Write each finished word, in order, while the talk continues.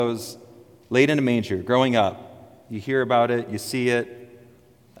was laid in a manger growing up. You hear about it, you see it.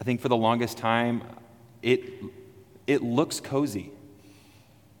 I think for the longest time, it looks cozy.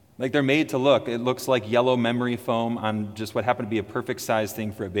 Like they're made to look. It looks like yellow memory foam on just what happened to be a perfect size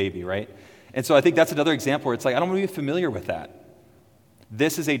thing for a baby, right? And so I think that's another example where it's like, I don't want to be familiar with that.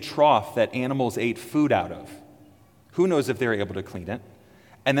 This is a trough that animals ate food out of. Who knows if they were able to clean it?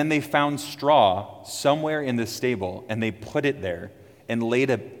 And then they found straw somewhere in this stable, and they put it there and laid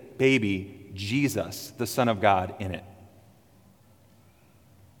a baby, Jesus, the Son of God, in it.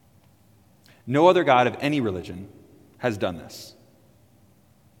 No other God of any religion has done this.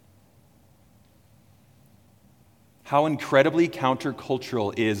 How incredibly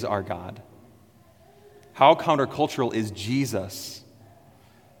countercultural is our God? How countercultural is Jesus?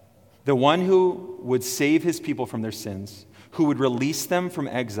 The one who would save his people from their sins, who would release them from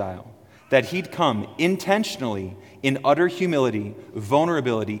exile, that he'd come intentionally in utter humility,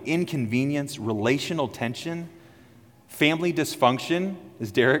 vulnerability, inconvenience, relational tension, family dysfunction,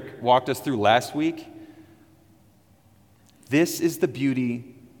 as Derek walked us through last week. This is the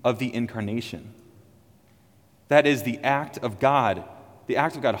beauty of the incarnation. That is the act of God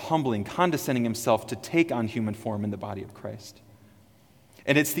humbling, condescending himself to take on human form in the body of Christ.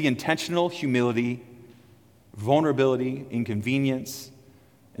 And it's the intentional humility, vulnerability, inconvenience,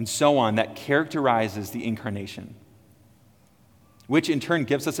 and so on that characterizes the incarnation, which in turn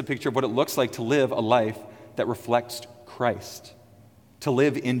gives us a picture of what it looks like to live a life that reflects Christ, to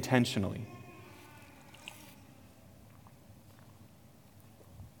live intentionally.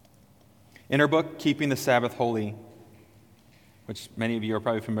 In her book, Keeping the Sabbath Holy, which many of you are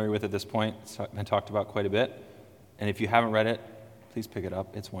probably familiar with at this point, it's been talked about quite a bit, and if you haven't read it, please pick it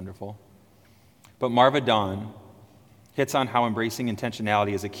up. It's wonderful. But Marva Dawn hits on how embracing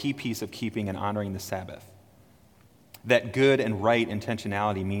intentionality is a key piece of keeping and honoring the Sabbath. That good and right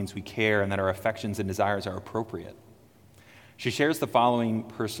intentionality means we care and that our affections and desires are appropriate. She shares the following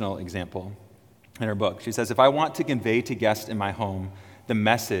personal example in her book. She says, if I want to convey to guests in my home the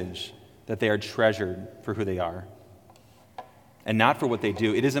message that they are treasured for who they are and not for what they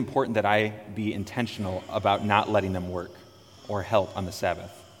do, it is important that I be intentional about not letting them work or help on the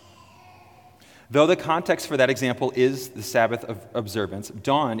Sabbath. Though the context for that example is the Sabbath of observance,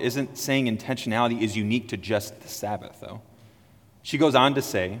 Dawn isn't saying intentionality is unique to just the Sabbath, though. She goes on to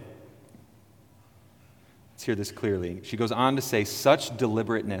say, let's hear this clearly. She goes on to say, such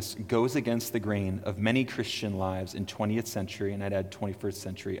deliberateness goes against the grain of many Christian lives in 20th century, and I'd add 21st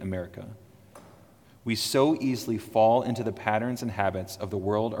century America. We so easily fall into the patterns and habits of the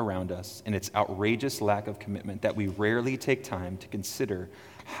world around us and its outrageous lack of commitment that we rarely take time to consider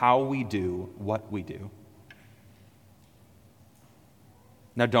how we do what we do.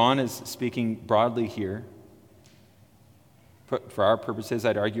 Now, Dawn is speaking broadly here. For our purposes,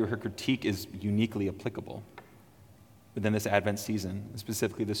 I'd argue her critique is uniquely applicable within this Advent season,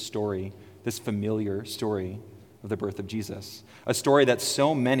 specifically this story, this familiar story of the birth of Jesus, a story that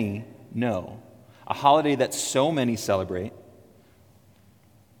so many know, a holiday that so many celebrate,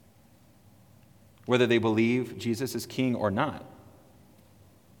 whether they believe Jesus is king or not.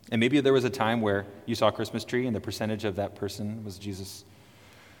 And maybe there was a time where you saw a Christmas tree and the percentage of that person was Jesus'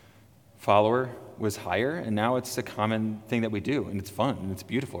 follower was higher, and now it's a common thing that we do, and it's fun, and it's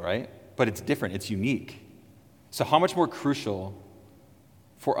beautiful, right? But it's different, it's unique. So how much more crucial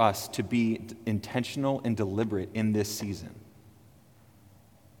for us to be intentional and deliberate in this season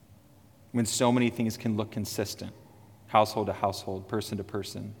when so many things can look consistent, household to household, person to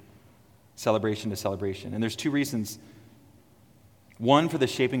person, celebration to celebration. And there's two reasons. One, for the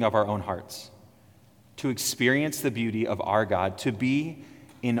shaping of our own hearts, to experience the beauty of our God, to be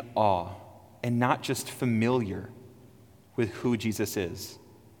in awe and not just familiar with who Jesus is.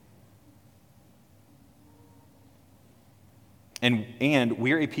 And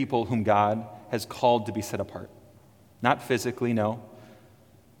we're a people whom God has called to be set apart. Not physically, no,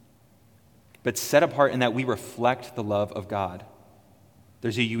 but set apart in that we reflect the love of God.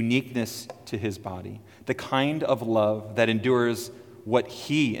 There's a uniqueness to his body, the kind of love that endures what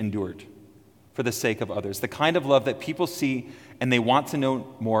he endured for the sake of others, the kind of love that people see and they want to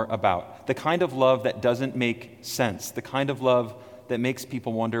know more about, the kind of love that doesn't make sense, the kind of love that makes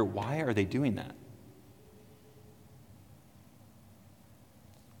people wonder, why are they doing that?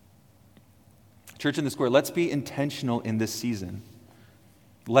 Church in the Square, let's be intentional in this season.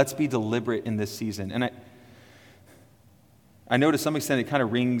 Let's be deliberate in this season. And I know to some extent it kind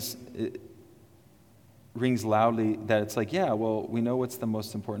of rings loudly that it's like, yeah, well, we know what's the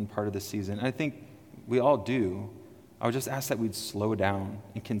most important part of the season. And I think we all do. I would just ask that we'd slow down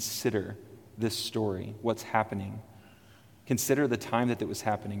and consider this story, what's happening. Consider the time that was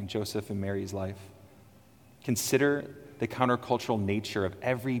happening in Joseph and Mary's life. Consider the countercultural nature of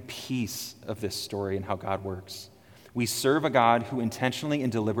every piece of this story and how God works. We serve a God who intentionally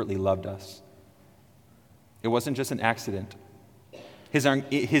and deliberately loved us. It wasn't just an accident. His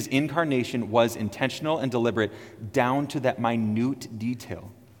incarnation was intentional and deliberate down to that minute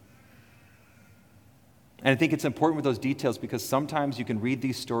detail. And I think it's important with those details because sometimes you can read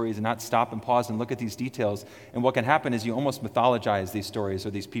these stories and not stop and pause and look at these details. And what can happen is you almost mythologize these stories or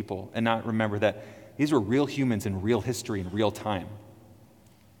these people and not remember that these were real humans in real history in real time.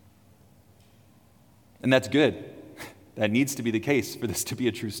 And that's good. That needs to be the case for this to be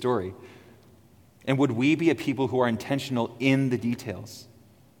a true story. And would we be a people who are intentional in the details,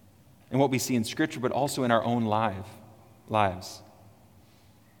 in what we see in Scripture, but also in our own lives?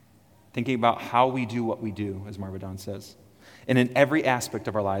 Thinking about how we do what we do, as Marvadon says, and in every aspect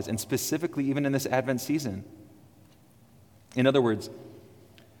of our lives, and specifically even in this Advent season. In other words,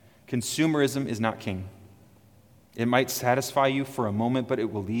 consumerism is not king. It might satisfy you for a moment, but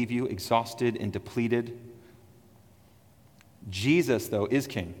it will leave you exhausted and depleted. Jesus, though, is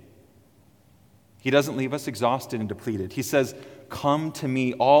king. He doesn't leave us exhausted and depleted. He says, "Come to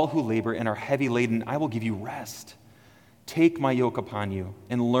me, all who labor and are heavy laden, I will give you rest. Take my yoke upon you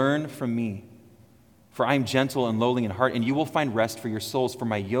and learn from me. For I am gentle and lowly in heart, and you will find rest for your souls. For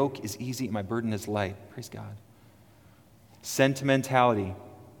my yoke is easy and my burden is light." Praise God. Sentimentality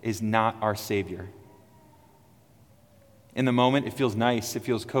is not our Savior. In the moment, it feels nice, it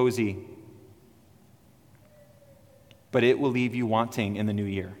feels cozy, but it will leave you wanting in the new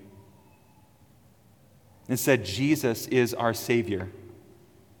year. Instead, Jesus is our Savior.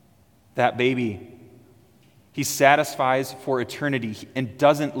 That baby, he satisfies for eternity and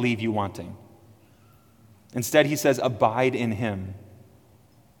doesn't leave you wanting. Instead, he says, abide in him.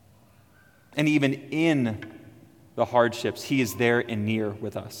 And even in the hardships, he is there and near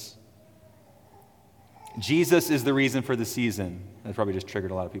with us. Jesus is the reason for the season. That probably just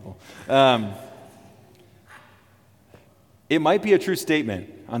triggered a lot of people. It might be a true statement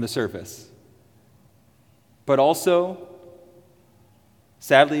on the surface, but also,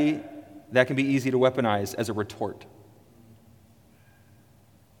 sadly, that can be easy to weaponize as a retort.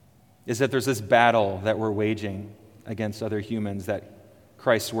 Is that there's this battle that we're waging against other humans that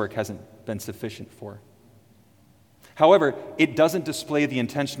Christ's work hasn't been sufficient for. However, it doesn't display the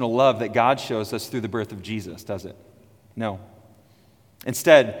intentional love that God shows us through the birth of Jesus, does it? No.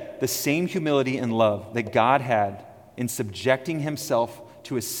 Instead, the same humility and love that God had in subjecting himself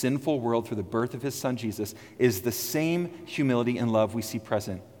to a sinful world through the birth of his son Jesus is the same humility and love we see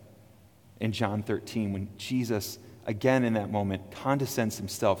present in John 13 when Jesus, again in that moment, condescends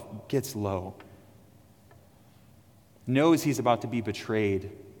himself, gets low, knows he's about to be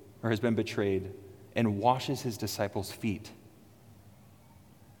betrayed or has been betrayed, and washes his disciples' feet.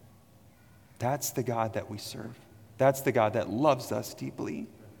 That's the God that we serve. That's the God that loves us deeply.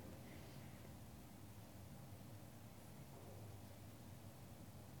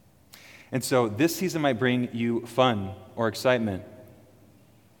 And so this season might bring you fun or excitement.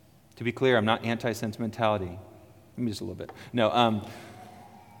 To be clear, I'm not anti-sentimentality. Maybe just a little bit. No,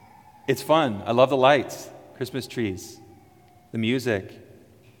 it's fun. I love the lights, Christmas trees, the music,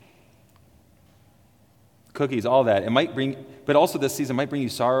 cookies, all that. It might bring, but also this season might bring you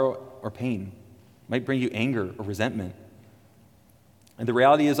sorrow or pain. It might bring you anger or resentment. And the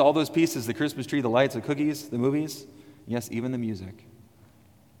reality is all those pieces, the Christmas tree, the lights, the cookies, the movies, yes, even the music,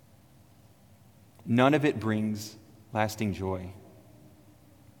 none of it brings lasting joy.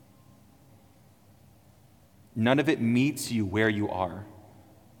 None of it meets you where you are.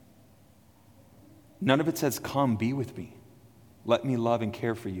 None of it says, come, be with me. Let me love and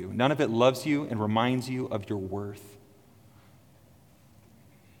care for you. None of it loves you and reminds you of your worth.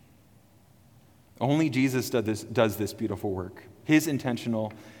 Only Jesus does this beautiful work. His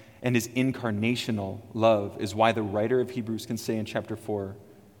intentional and his incarnational love is why the writer of Hebrews can say in chapter 4,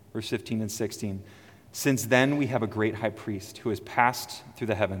 verse 15 and 16, since then we have a great high priest who has passed through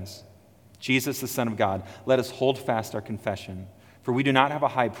the heavens, Jesus, the Son of God. Let us hold fast our confession, for we do not have a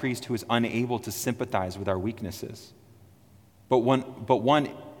high priest who is unable to sympathize with our weaknesses, but one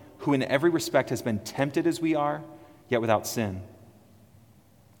who in every respect has been tempted as we are, yet without sin.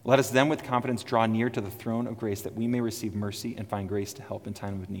 Let us then with confidence draw near to the throne of grace that we may receive mercy and find grace to help in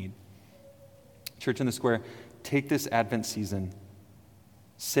time of need. Church in the Square, take this Advent season.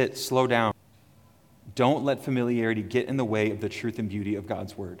 Sit, slow down. Don't let familiarity get in the way of the truth and beauty of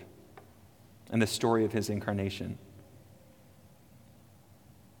God's word and the story of his incarnation.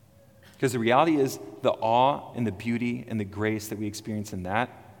 Because the reality is the awe and the beauty and the grace that we experience in that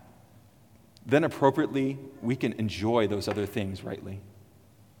then appropriately we can enjoy those other things rightly.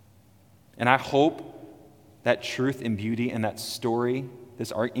 And I hope that truth and beauty and that story,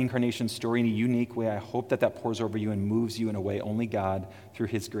 this incarnation story in a unique way, I hope that that pours over you and moves you in a way only God, through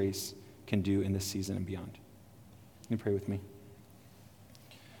his grace, can do in this season and beyond. Can you pray with me?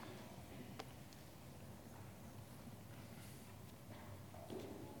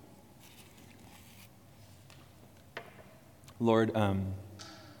 Lord,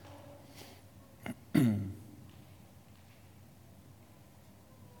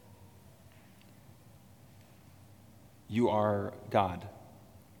 you are God.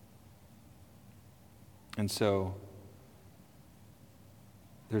 And so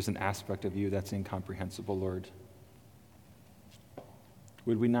there's an aspect of you that's incomprehensible, Lord.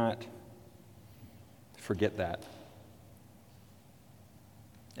 Would we not forget that?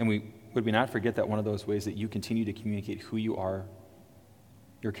 And would we not forget that one of those ways that you continue to communicate who you are,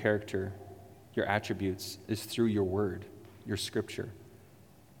 your character, your attributes, is through your word, your scripture.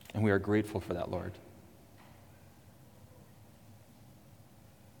 And we are grateful for that, Lord.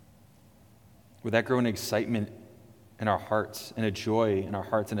 Would that grow an excitement in our hearts, and a joy in our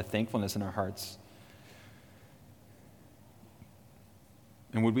hearts, and a thankfulness in our hearts?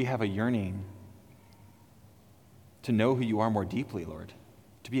 And would we have a yearning to know who you are more deeply, Lord?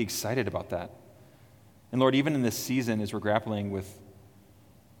 To be excited about that. And Lord, even in this season, as we're grappling with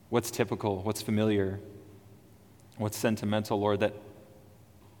what's typical, what's familiar, what's sentimental, Lord, that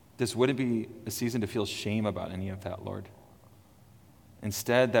this wouldn't be a season to feel shame about any of that, Lord.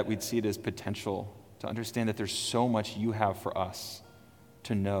 Instead, that we'd see it as potential to understand that there's so much you have for us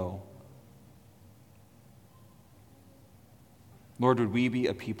to know. Lord, would we be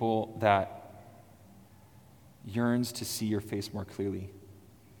a people that yearns to see your face more clearly?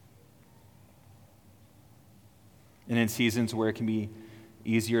 And in seasons where it can be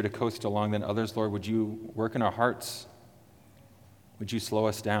easier to coast along than others, Lord, would you work in our hearts? Would you slow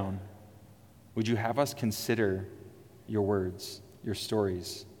us down? Would you have us consider your words, your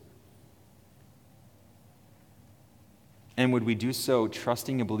stories? And would we do so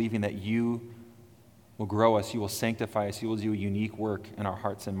trusting and believing that you will grow us, you will sanctify us, you will do a unique work in our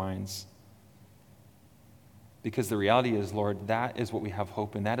hearts and minds? Because the reality is, Lord, that is what we have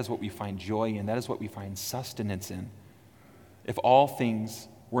hope in, that is what we find joy in, that is what we find sustenance in. If all things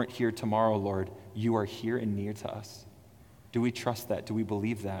weren't here tomorrow, Lord, you are here and near to us. Do we trust that? Do we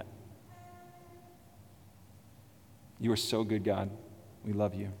believe that? You are so good, God. We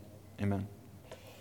love you. Amen.